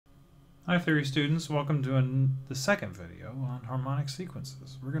Hi theory students, welcome to the second video on harmonic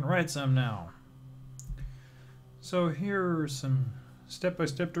sequences. We're going to write some now. So here are some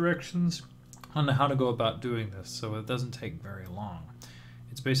step-by-step directions on how to go about doing this so it doesn't take very long.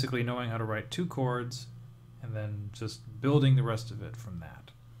 It's basically knowing how to write two chords and then just building the rest of it from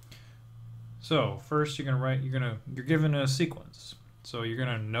that. So first you're given a sequence. So you're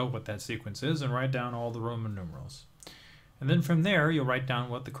going to know what that sequence is and write down all the Roman numerals. And then from there, you'll write down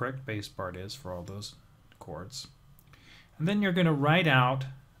what the correct bass part is for all those chords. And then you're going to write out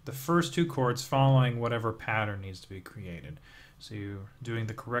the first two chords following whatever pattern needs to be created. So you're doing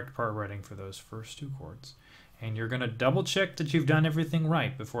the correct part writing for those first two chords. And you're going to double check that you've done everything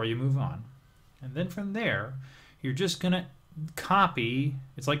right before you move on. And then from there, you're just going to copy,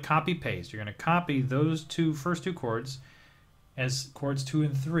 it's like copy paste. You're going to copy those first two chords as chords 2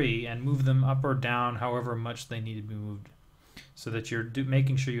 and 3 and move them up or down however much they need to be moved, so that you're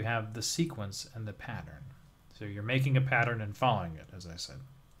making sure you have the sequence and the pattern. So you're making a pattern and following it, as I said.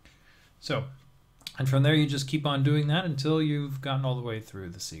 So, and from there you just keep on doing that until you've gotten all the way through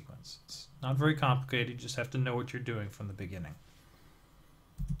the sequence. It's not very complicated, you just have to know what you're doing from the beginning.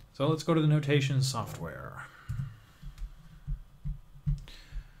 So let's go to the notation software.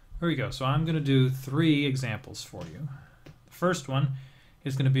 Here we go. So I'm going to do 3 examples for you. The first one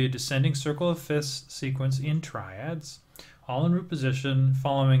is going to be a descending circle of fifths sequence in triads, all in root position,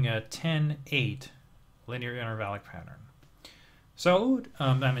 following a 10-8 linear intervallic pattern. So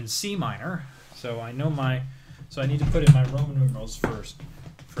I'm in C minor, so I know so I need to put in my Roman numerals first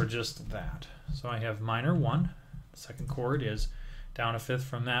for just that. So I have minor 1, the second chord is down a fifth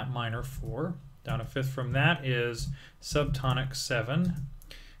from that, minor 4, down a fifth from that is subtonic 7,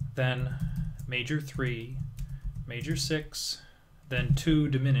 then major 3, major 6, then 2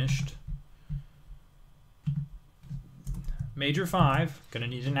 diminished, major 5, going to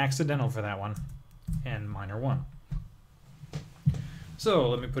need an accidental for that one, and minor 1. So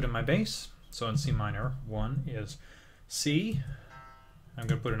let me put in my bass. So in C minor, 1 is C. I'm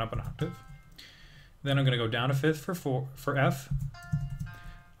going to put it up an octave. Then I'm going to go down a fifth for F,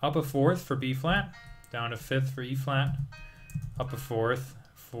 up a fourth for B flat, down a fifth for E flat, up a fourth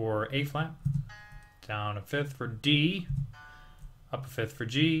for A flat, down a fifth for D, up a fifth for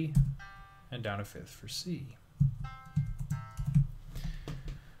G, and down a fifth for C.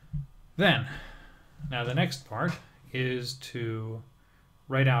 Then, now the next part is to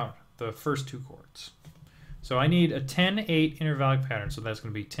write out the first two chords. So I need a 10-8 intervallic pattern, so that's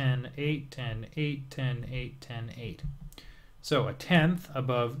going to be 10-8, 10-8, 10-8, 10-8. So a tenth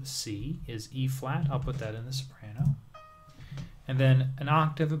above C is E flat, I'll put that in the soprano. And then an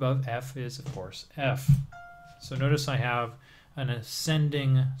octave above F is, of course, F. So notice I have an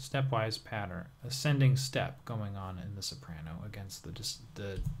ascending stepwise pattern, ascending step going on in the soprano against the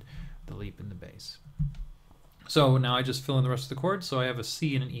leap in the bass. So now I just fill in the rest of the chords. So I have a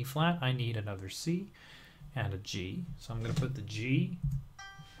C and an E flat. I need another C and a G. So I'm going to put the G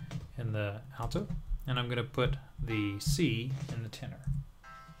in the alto, and I'm going to put the C in the tenor.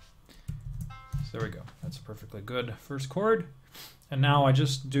 So there we go. That's a perfectly good first chord. And now I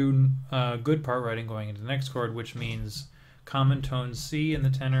just do good part writing going into the next chord, which means common tone C in the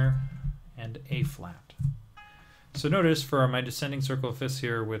tenor and A flat. So notice for my descending circle of fifths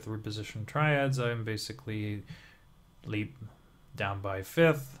here with repositioned triads, I'm basically leap down by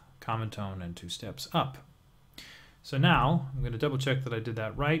fifth, common tone, and 2 steps up. So now I'm going to double check that I did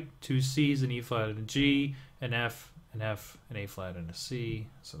that right. 2 C's, an E flat, and a G, an F, an F, an A flat, and a C.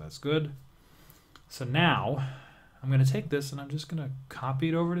 So that's good. So now I'm going to take this and I'm just going to copy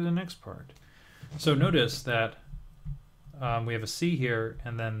it over to the next part. So notice that we have a C here,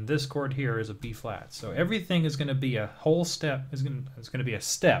 and then this chord here is a B flat. So everything is going to be a whole step, it's going to be a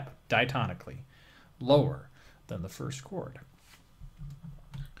step diatonically lower than the first chord.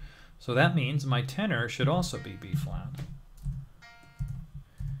 So that means my tenor should also be B flat,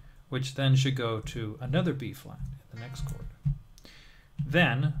 which then should go to another B flat in the next chord.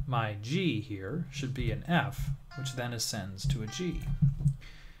 Then my G here should be an F, which then ascends to a G.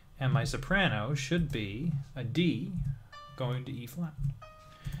 And my soprano should be a D going to E flat.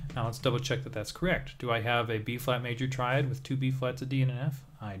 Now let's double check that that's correct. Do I have a B flat major triad with 2 B flats, a D, and an F?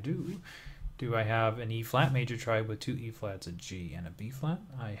 I do. Do I have an E flat major triad with 2 E flats, a G, and a B flat?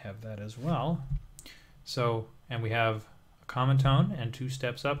 I have that as well. So, and we have a common tone and 2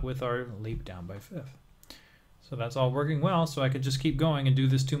 steps up with our leap down by fifth. So that's all working well, so I could just keep going and do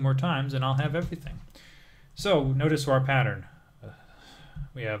this 2 more times and I'll have everything. So notice our pattern.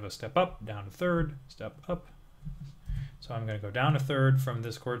 We have a step up, down a third, step up. So I'm going to go down a third from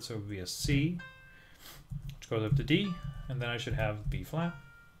this chord, so it would be a C, which goes up to D, and then I should have B flat,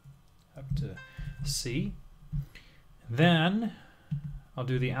 up to C. Then I'll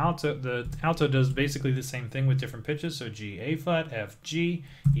do the alto. The alto does basically the same thing with different pitches. So G, A flat, F, G,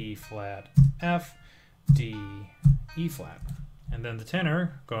 E flat, F, D, E flat. And then the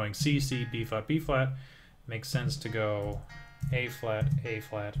tenor going C, C, B flat, B flat, makes sense to go A flat,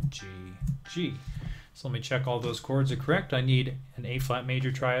 G, G. So let me check all those chords are correct. I need an A flat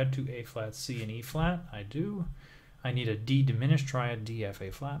major triad to A flat, C, and E flat. I do. I need a D diminished triad, D, F,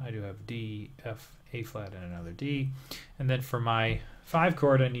 A flat. I do have D, F, A flat, and another D. And then for my 5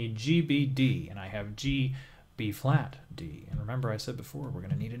 chord, I need G, B, D, and I have G, B flat, D. And remember I said before, we're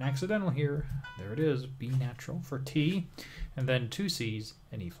going to need an accidental here. There it is, B natural for T, and then 2 C's,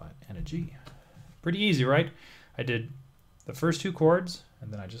 an E flat, and a G. Pretty easy, right? I did the first 2 chords,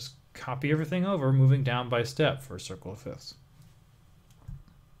 and then I just copy everything over, moving down by step for a circle of fifths.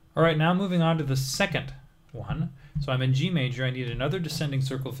 All right, now moving on to the second one. So I'm in G major. I need another descending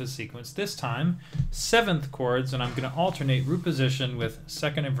circle fifth sequence, this time 7th chords, and I'm going to alternate root position with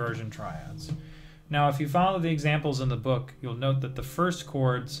second inversion triads. Now if you follow the examples in the book, you'll note that the first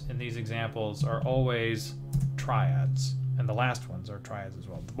chords in these examples are always triads, and the last ones are triads as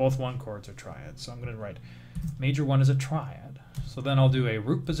well. Both 1 chords are triads. So I'm going to write major 1 is a triad. So then I'll do a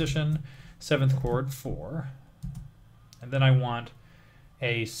root position, 7th chord, 4, and then I want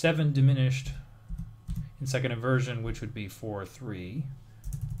a 7 diminished in second inversion, which would be 4, 3.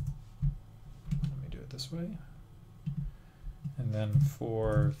 Let me do it this way. And then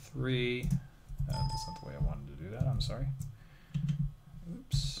 4, 3. That's not the way I wanted to do that. I'm sorry.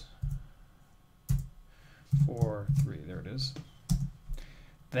 Oops. 4, 3. There it is.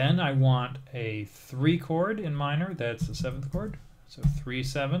 Then I want a 3 chord in minor. That's the 7th chord. So 3,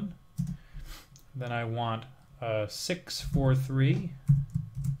 7. Then I want a 6, 4, 3.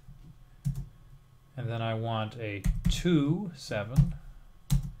 And then I want a 2, 7.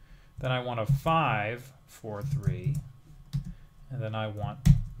 Then I want a 5, 4, 3. And then I want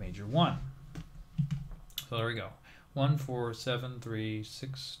major 1. So there we go. 1, 4, 7, 3,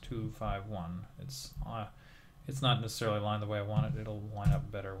 6, 2, 5, 1. It's not necessarily lined the way I want it. It'll line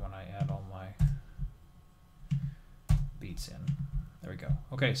up better when I add all my beats in. There we go.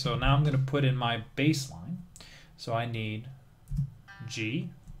 Okay, so now I'm going to put in my bass line. So I need G.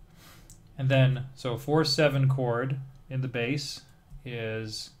 And then, so 4, 7 chord in the bass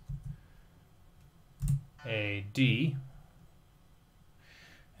is a D.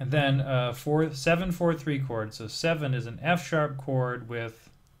 And then 7, 4, 3 chord. So 7 is an F sharp chord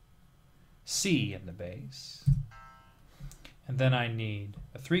with C in the bass. And then I need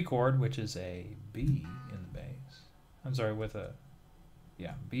a 3 chord, which is a B in the bass. I'm sorry, with a,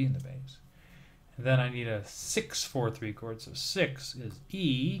 yeah, B in the bass. And then I need a 6, 4, 3 chord. So 6 is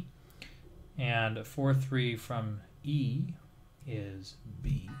E. And a 4, 3 from E is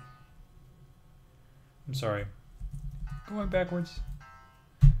B. I'm sorry. Going backwards.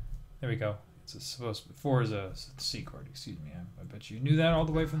 There we go. It's supposed to be 4 is a C chord. Excuse me. I bet you knew that all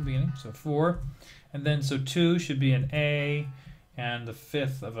the way from the beginning. So 4, and then so 2 should be an A, and the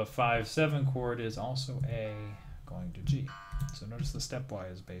 5th of a 5, 7 chord is also A, going to G. So notice the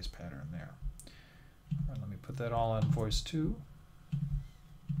stepwise bass pattern there. All right, let me put that all on voice 2.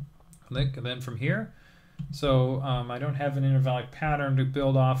 Click, and then from here. So I don't have an intervallic pattern to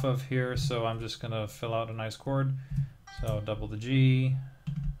build off of here, so I'm just going to fill out a nice chord. So double the G.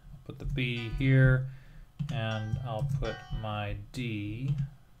 Put the B here, and I'll put my D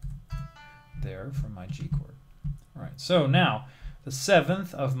there for my G chord. All right, so now the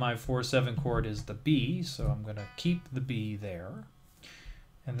 7th of my 4, 7 chord is the B, so I'm going to keep the B there,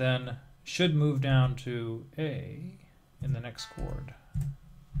 and then should move down to A in the next chord.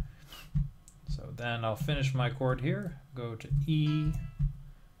 So then I'll finish my chord here, go to E,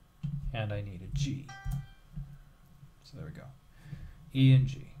 and I need a G. So there we go, E and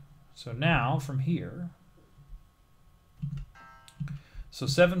G. So now from here, so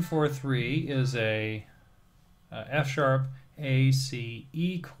 7, 4, 3 is a F sharp A, C,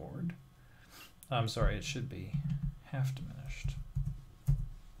 E chord. I'm sorry, it should be half diminished.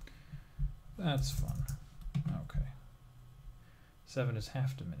 That's fun. Okay. 7 is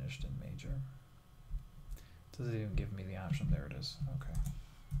half diminished in major. Doesn't even give me the option. There it is. Okay.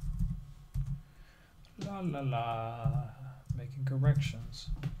 La la la. Making corrections.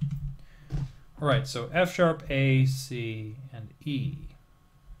 All right, so F sharp, A, C, and E.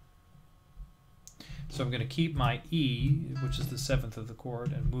 So I'm going to keep my E, which is the 7th of the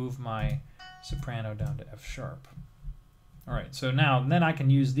chord, and move my soprano down to F sharp. All right, so now then I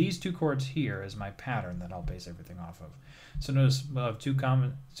can use these 2 chords here as my pattern that I'll base everything off of. So notice we'll have two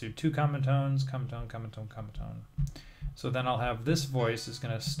common tones, common tone, common tone, common tone. So then I'll have this voice is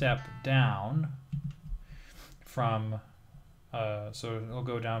going to step down from, so it'll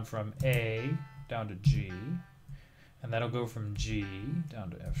go down from A down to G, and that'll go from G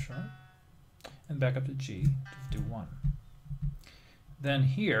down to F sharp, and back up to G to do 1. Then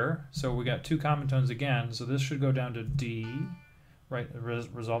here, so we got 2 common tones again, so this should go down to D, right,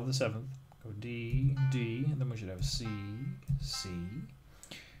 resolve the 7th, go D, D, and then we should have C, C,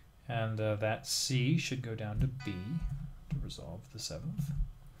 and that C should go down to B to resolve the 7th.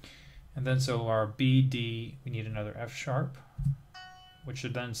 And then so our B, D, we need another F sharp, which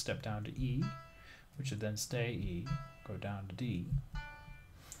should then step down to E, which should then stay E, go down to D,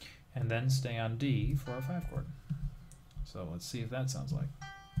 and then stay on D for our 5 chord. So let's see if that sounds like.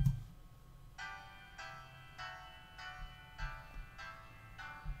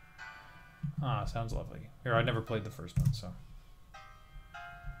 Ah, sounds lovely. Here, I never played the first one, so.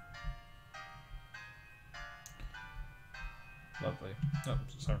 Lovely. Oh,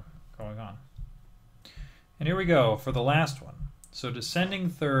 sorry, going on. And here we go for the last one. So descending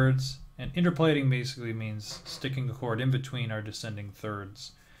thirds, and interpolating basically means sticking a chord in between our descending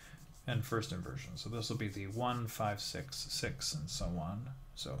thirds and first inversion. So this will be the 1, 5, 6, 6, and so on.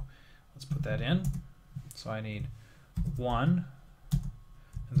 So let's put that in. So I need 1,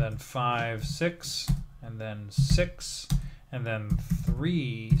 and then 5, 6, and then 6, and then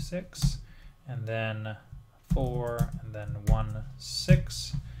 3, 6, and then 4, and then 1,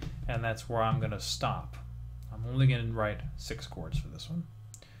 6, and that's where I'm going to stop. I'm only going to write 6 chords for this one.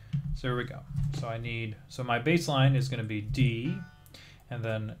 So here we go. So I need, so my bass line is going to be D, and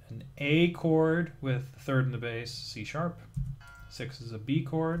then an A chord with the 3rd in the bass, C sharp. 6 is a B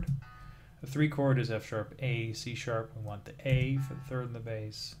chord. The 3 chord is F sharp, A, C sharp. We want the A for the 3rd in the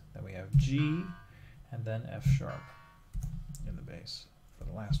bass. Then we have G, and then F sharp in the bass for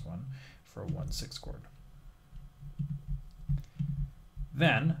the last one for a 1, 6 chord.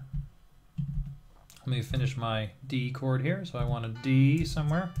 Then, let me finish my D chord here. So I want a D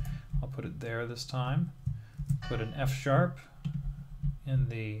somewhere. I'll put it there this time. Put an F sharp in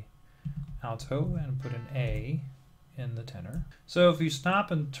the alto and put an A in the tenor. So if you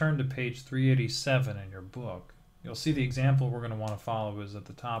stop and turn to page 387 in your book, you'll see the example we're going to want to follow is at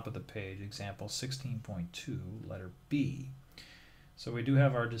the top of the page, example 16.2, letter B. So we do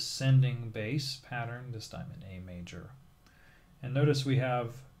have our descending bass pattern, this time in A major. And notice we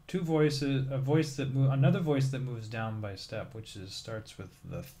have 2 voices, another voice that moves down by step, which starts with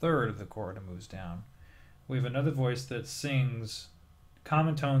the 3rd of the chord and moves down. We have another voice that sings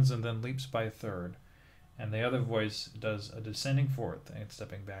common tones and then leaps by 3rd. And the other voice does a descending 4th and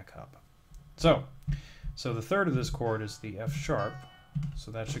stepping back up. So the 3rd of this chord is the F sharp, so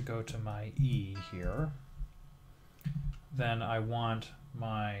that should go to my E here. Then I want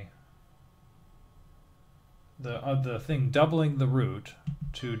my the thing doubling the root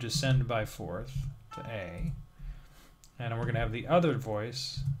to descend by 4th to A, and we're going to have the other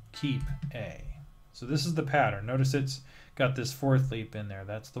voice keep A. So this is the pattern. Notice it's got this 4th leap in there.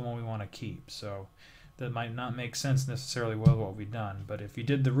 That's the one we want to keep. So that might not make sense necessarily with what we've done, but if you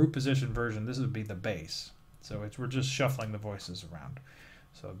did the root position version, this would be the bass. So we're just shuffling the voices around.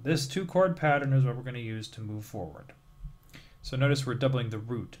 So this 2 chord pattern is what we're going to use to move forward. So notice we're doubling the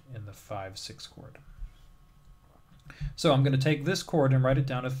root in the 5, 6 chord. So I'm going to take this chord and write it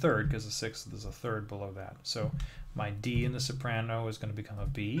down a 3rd because the 6th is a 3rd below that. So my D in the soprano is going to become a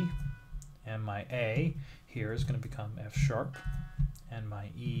B, and my A here is going to become F sharp, and my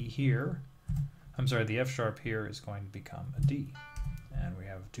E here, I'm sorry, the F sharp here is going to become a D. And we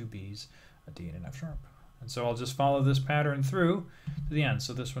have 2 Bs, a D, and an F sharp. And so I'll just follow this pattern through to the end.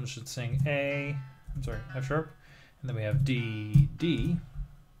 So this one should sing F sharp, and then we have D, D,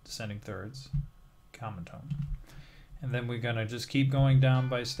 descending thirds, common tone. And then we're going to just keep going down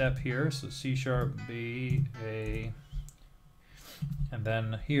by step here. So C sharp, B, A, and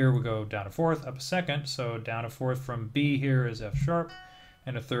then here we go down a 4th, up a 2nd. So down a 4th from B here is F sharp,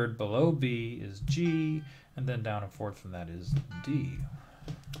 and a 3rd below B is G, and then down a 4th from that is D.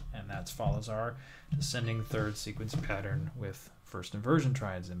 And that follows our descending 3rd sequence pattern with first inversion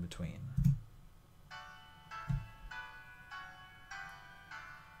triads in between.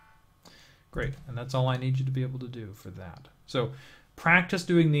 Great, and that's all I need you to be able to do for that. So practice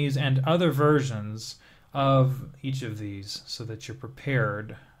doing these and other versions of each of these so that you're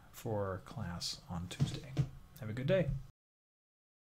prepared for class on Tuesday. Have a good day.